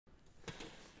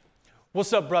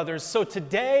What's up, brothers? So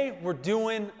today we're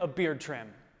doing a beard trim.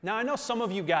 Now I know some of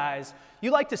you guys,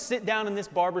 you like to sit down in this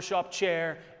barbershop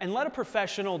chair and let a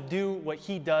professional do what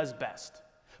he does best.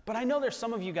 But I know there's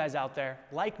some of you guys out there,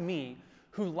 like me,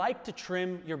 who like to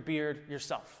trim your beard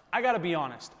yourself. I gotta be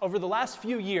honest, over the last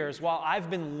few years, while I've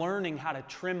been learning how to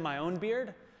trim my own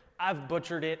beard, I've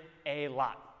butchered it a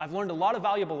lot. I've learned a lot of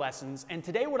valuable lessons, and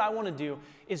today what I want to do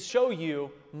is show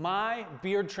you my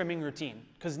beard trimming routine.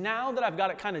 Because now that I've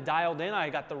got it kind of dialed in, I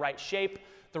got the right shape,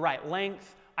 the right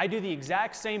length, I do the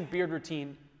exact same beard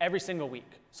routine every single week.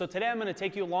 So today I'm going to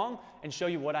take you along and show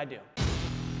you what I do.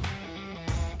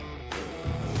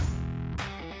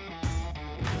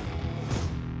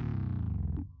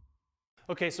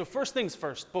 Okay, so first things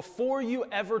first, before you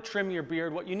ever trim your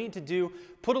beard, what you need to do,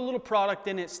 put a little product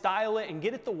in it, style it, and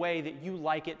get it the way that you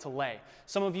like it to lay.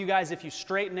 Some of you guys, if you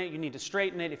straighten it, you need to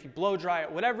straighten it. If you blow dry it,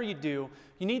 whatever you do,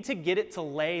 you need to get it to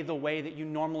lay the way that you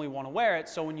normally want to wear it,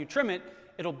 so when you trim it,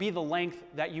 it'll be the length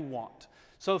that you want.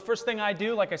 So the first thing I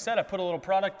do, like I said, I put a little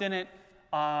product in it,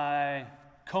 I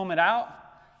comb it out,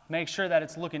 make sure that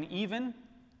it's looking even.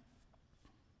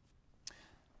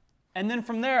 And then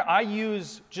from there, I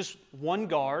use just one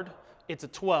guard. It's a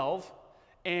 12,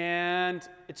 and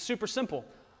it's super simple.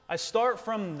 I start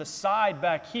from the side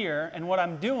back here, and what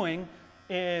I'm doing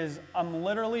is I'm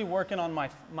literally working on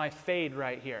my fade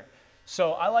right here.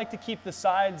 So I like to keep the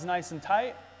sides nice and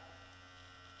tight.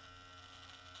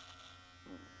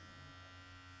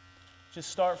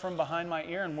 Just start from behind my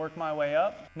ear and work my way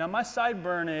up. Now my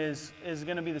sideburn is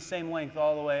gonna be the same length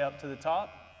all the way up to the top.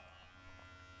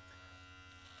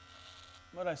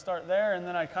 But I start there, and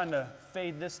then I kind of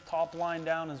fade this top line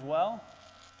down as well.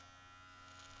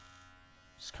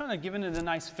 Just kind of giving it a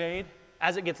nice fade.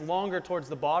 As it gets longer towards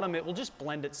the bottom, it will just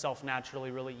blend itself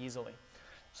naturally really easily.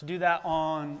 So do that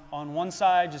on one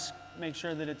side, just make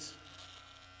sure that it's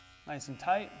nice and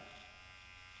tight.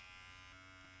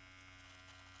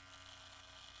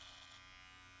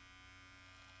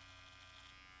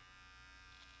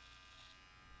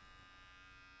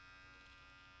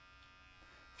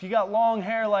 If you got long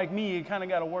hair like me, you kind of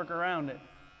got to work around it.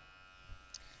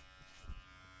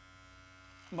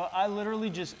 But I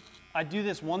literally I do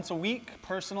this once a week.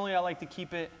 Personally, I like to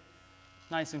keep it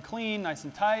nice and clean, nice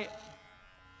and tight.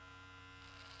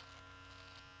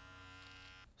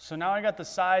 So now I got the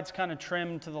sides kind of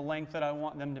trimmed to the length that I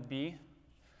want them to be.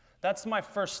 That's my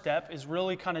first step, is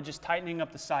really kind of just tightening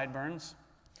up the sideburns.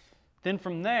 Then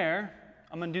from there,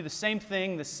 I'm going to do the same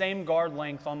thing, the same guard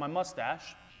length on my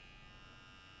mustache.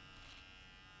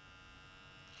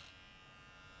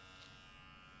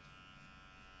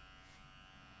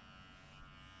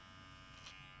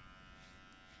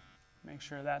 Make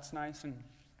sure that's nice and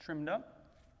trimmed up.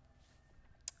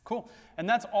 Cool. And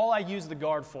that's all I use the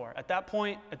guard for. At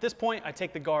this point, I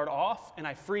take the guard off and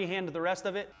I freehand the rest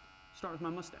of it. Start with my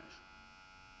mustache.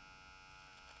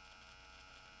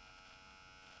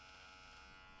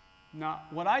 Now,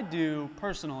 what I do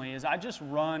personally is I just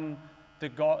run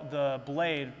the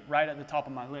blade right at the top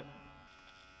of my lip.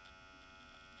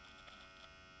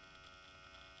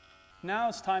 Now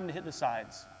it's time to hit the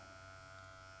sides.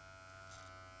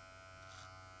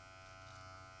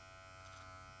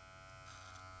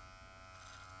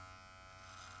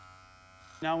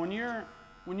 Now when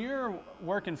you're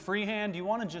working freehand, you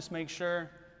want to just make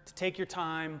sure to take your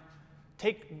time,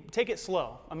 take it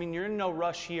slow. I mean, you're in no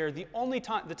rush here. The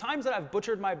times that I've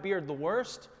butchered my beard the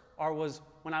worst was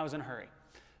when I was in a hurry.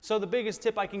 So the biggest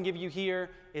tip I can give you here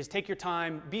is take your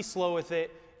time, be slow with it.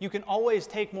 You can always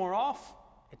take more off.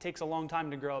 It takes a long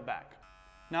time to grow it back.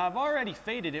 Now I've already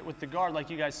faded it with the guard like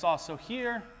you guys saw. So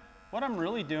here, what I'm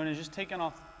really doing is just taking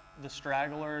off the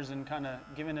stragglers and kind of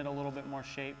giving it a little bit more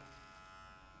shape.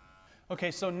 Okay,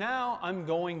 so now I'm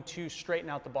going to straighten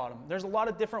out the bottom. There's a lot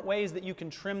of different ways that you can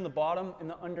trim the bottom and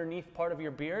the underneath part of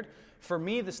your beard. For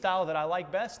me, the style that I like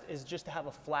best is just to have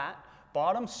a flat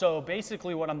bottom. So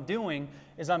basically what I'm doing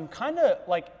is I'm kind of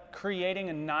like creating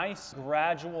a nice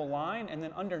gradual line, and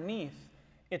then underneath,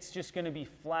 it's just gonna be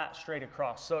flat straight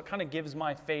across. So it kind of gives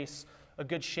my face a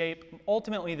good shape.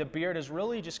 Ultimately, the beard is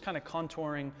really just kind of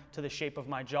contouring to the shape of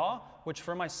my jaw, which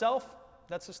for myself,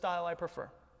 that's the style I prefer.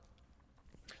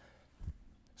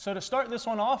 So to start this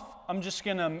one off, I'm just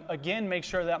gonna, again, make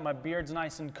sure that my beard's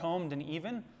nice and combed and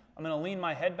even. I'm gonna lean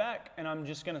my head back, and I'm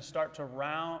just gonna start to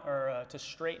to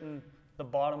straighten the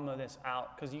bottom of this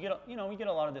out, because we get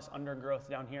a lot of this undergrowth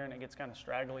down here, and it gets kind of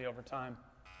straggly over time.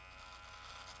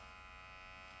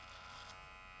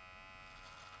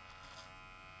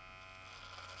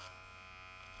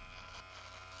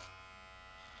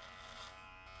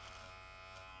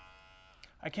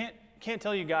 I can't can't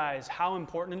tell you guys how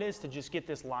important it is to just get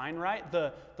this line right.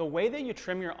 The way that you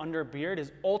trim your under beard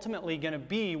is ultimately going to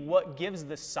be what gives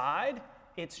the side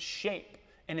its shape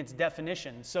and its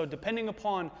definition. So depending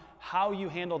upon how you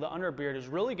handle the under beard is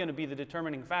really going to be the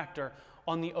determining factor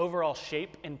on the overall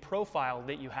shape and profile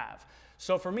that you have.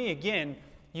 So for me, again,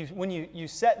 when you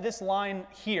set this line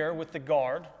here with the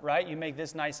guard, right, you make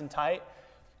this nice and tight.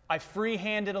 I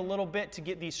freehand it a little bit to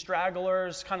get these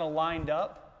stragglers kind of lined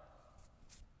up.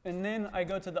 And then I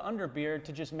go to the underbeard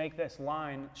to just make this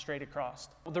line straight across.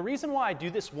 The reason why I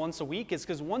do this once a week is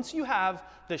because once you have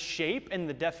the shape and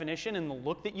the definition and the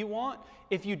look that you want,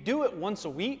 if you do it once a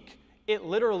week, it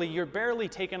literally, you're barely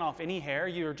taking off any hair,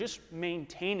 you're just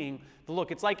maintaining the look.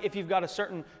 It's like if you've got a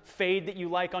certain fade that you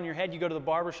like on your head, you go to the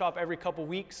barbershop every couple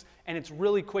weeks, and it's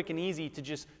really quick and easy to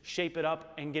just shape it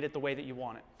up and get it the way that you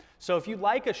want it. So if you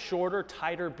like a shorter,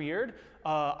 tighter beard,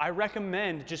 I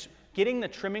recommend just getting the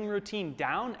trimming routine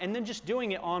down and then just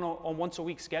doing it on a once a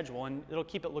week schedule, and it'll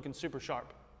keep it looking super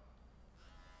sharp.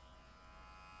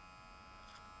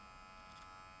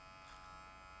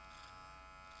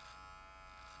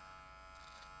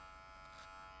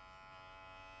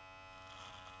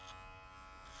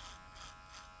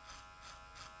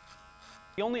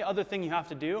 The only other thing you have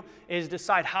to do is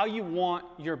decide how you want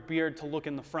your beard to look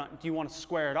in the front. Do you want to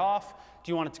square it off?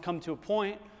 Do you want it to come to a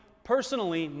point?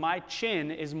 Personally, my chin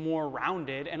is more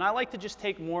rounded, and I like to just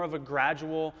take more of a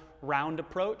gradual round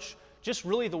approach, just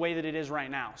really the way that it is right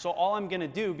now. So all I'm gonna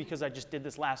do, because I just did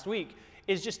this last week,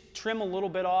 is just trim a little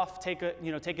bit off, take it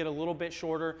a little bit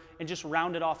shorter, and just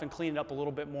round it off and clean it up a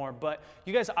little bit more. But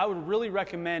you guys, I would really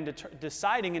recommend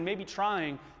deciding and maybe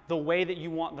trying the way that you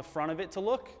want the front of it to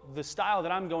look. The style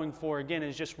that I'm going for, again,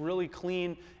 is just really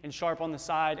clean and sharp on the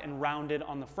side and rounded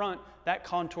on the front. That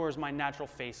contours my natural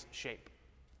face shape.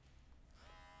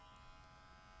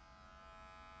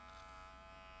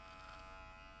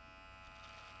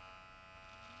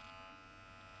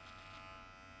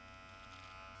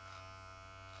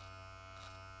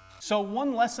 So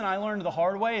one lesson I learned the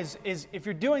hard way is if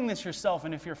you're doing this yourself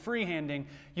and if you're freehanding,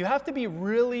 you have to be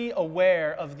really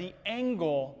aware of the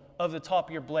angle of the top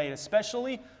of your blade,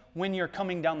 especially when you're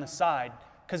coming down the side.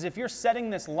 Because if you're setting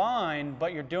this line,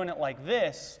 but you're doing it like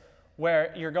this,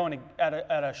 where you're going at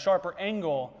a sharper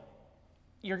angle,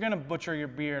 you're gonna butcher your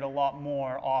beard a lot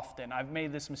more often. I've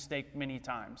made this mistake many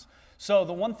times. So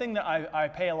the one thing that I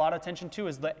pay a lot of attention to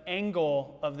is the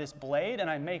angle of this blade, and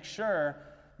I make sure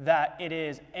that it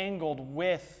is angled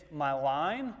with my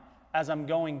line as I'm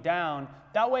going down.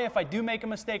 That way, if I do make a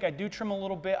mistake, I do trim a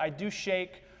little bit, I do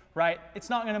shake, right? It's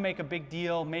not gonna make a big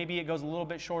deal. Maybe it goes a little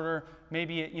bit shorter,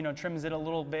 maybe it trims it a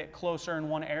little bit closer in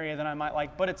one area than I might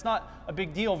like, but it's not a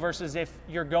big deal versus if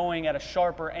you're going at a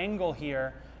sharper angle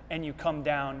here and you come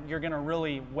down, you're gonna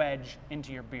really wedge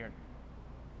into your beard.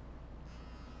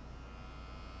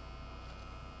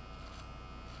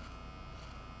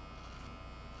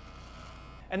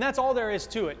 And that's all there is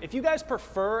to it. If you guys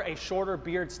prefer a shorter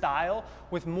beard style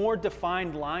with more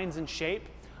defined lines and shape,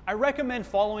 I recommend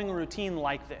following a routine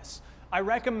like this. I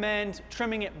recommend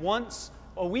trimming it once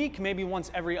a week, maybe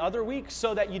once every other week,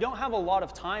 so that you don't have a lot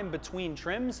of time between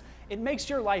trims. It makes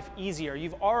your life easier.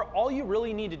 All you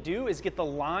really need to do is get the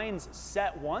lines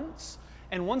set once,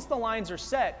 and once the lines are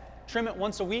set, trim it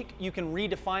once a week. You can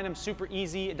redefine them super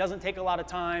easy. It doesn't take a lot of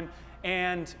time,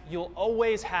 and you'll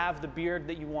always have the beard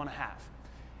that you want to have.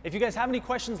 If you guys have any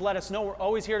questions, let us know. We're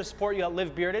always here to support you at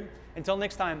Live Bearded. Until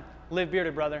next time, live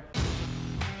bearded, brother.